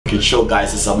cooking show,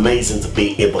 guys. It's amazing to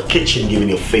be in the kitchen giving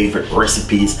you favorite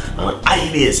recipes and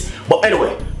ideas. But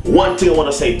anyway, one thing I want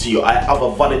to say to you, I have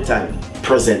a Valentine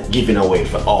present giving away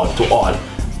to all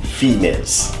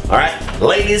females. Alright,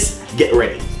 ladies, get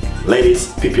ready.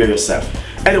 Ladies, prepare yourself.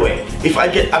 Anyway, if I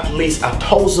get at least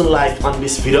 1,000 likes on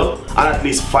this video and at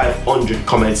least 500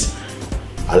 comments,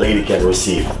 a lady can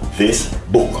receive this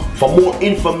book. For more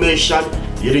information,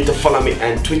 you need to follow me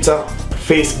on Twitter,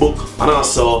 Facebook, and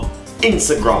also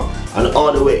Instagram. And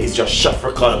all the way is just Chef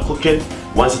Ricardo Cooking.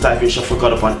 Once you type in Chef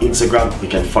Ricardo on Instagram, you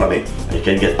can follow me and you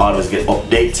can always get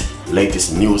update,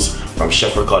 latest news from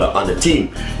Chef Ricardo and the team.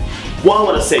 What I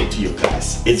want to say to you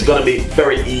guys, it's gonna be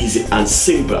very easy and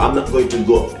simple. I'm not going to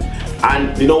go,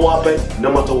 and you know what, man?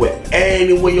 No matter where,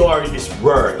 anywhere you are in this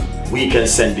world, we can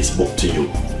send this book to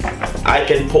you. I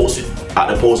can post it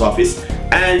at the post office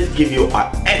and give you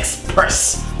an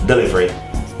express delivery,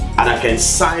 and I can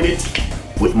sign it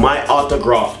with my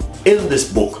autograph in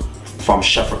this book from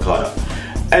Chef Ricardo.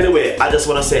 Anyway, I just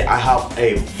want to say I have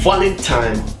a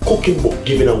Valentine cooking book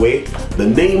given away. The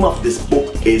name of this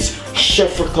book is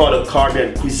Chef Ricardo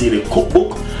Caribbean Cuisine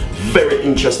Cookbook. Very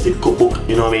interesting cookbook,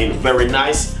 you know what I mean? Very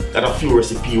nice. Got a few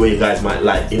recipes where you guys might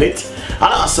like in it. And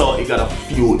also it got a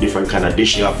few different kind of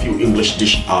dishes, a few English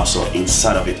dishes also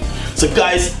inside of it. So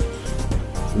guys,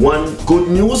 one good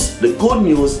news, the good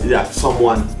news is that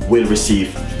someone will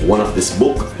receive one of this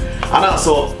book. And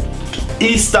also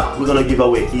Easter, we're gonna give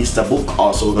away Easter book.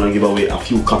 Also we're gonna give away a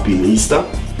few copies in Easter.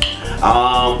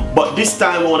 But this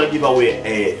time we wanna give away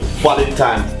a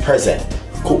Valentine present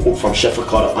cookbook from Chef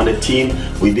Ricardo and the team.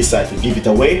 We decided to give it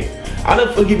away. And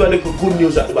I'm gonna give you a little good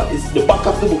news at the back. It's the back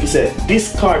of the book. It said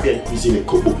this Caribbean Cuisine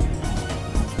Cookbook.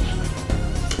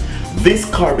 This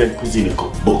Caribbean Cuisine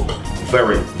Cookbook,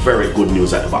 very good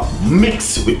news at the back.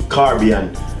 Mixed with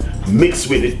Caribbean, mixed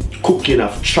with the cooking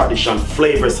of tradition,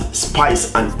 flavors,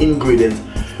 spice and ingredients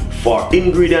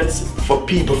for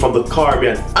people from the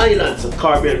Caribbean islands. A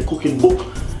Caribbean cooking book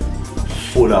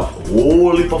full of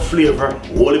whole heap of flavor,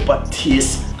 whole heap of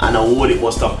taste and a whole heap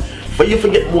of stuff. For you to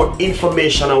get more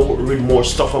information and read more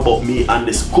stuff about me and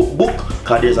this cookbook,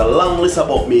 because there's a long list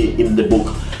about me in the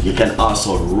book, you can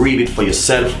also read it for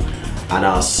yourself and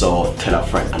also tell a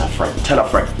friend and a friend, tell a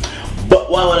friend.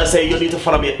 But what I want to say, you need to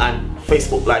follow me on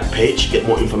Facebook like page, get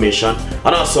more information,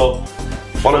 and also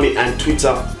follow me on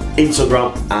Twitter,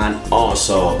 Instagram, and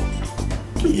also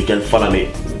you can follow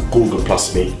me, Google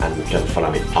plus me, and you can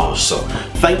follow me also.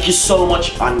 Thank you so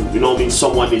much. And you know,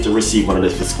 someone need to receive one of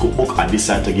this cookbook. I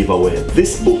decided to give away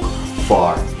this book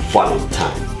for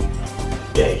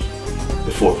Valentine Day.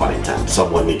 Before Valentine,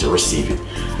 someone need to receive it.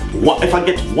 What if I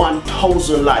get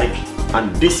 1,000 likes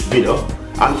on this video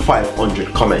and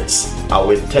 500 comments, I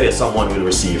will tell you someone will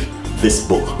receive this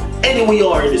book. Anywhere you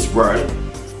are in this world,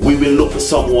 we will look for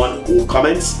someone who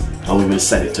comments and we will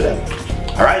send it to them.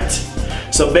 Alright?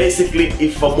 So basically,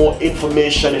 if for more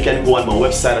information, you can go on my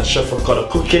website at Chef Ricardo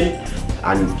Cooking,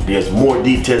 and there's more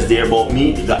details there about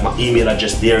me. You got my email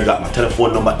address there, you got my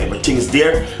telephone number, everything's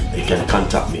there. You can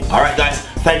contact me. Alright guys,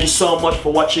 thank you so much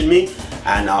for watching me,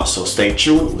 and also stay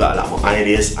tuned. We got a lot more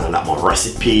ideas and a lot more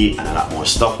recipe and a lot more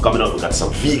stuff coming out. We got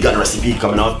some vegan recipe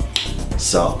coming out,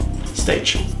 so stay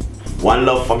tuned. One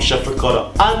love from Chef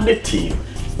Ricardo and the team.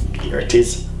 Here it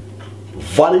is,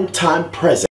 Valentine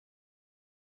present.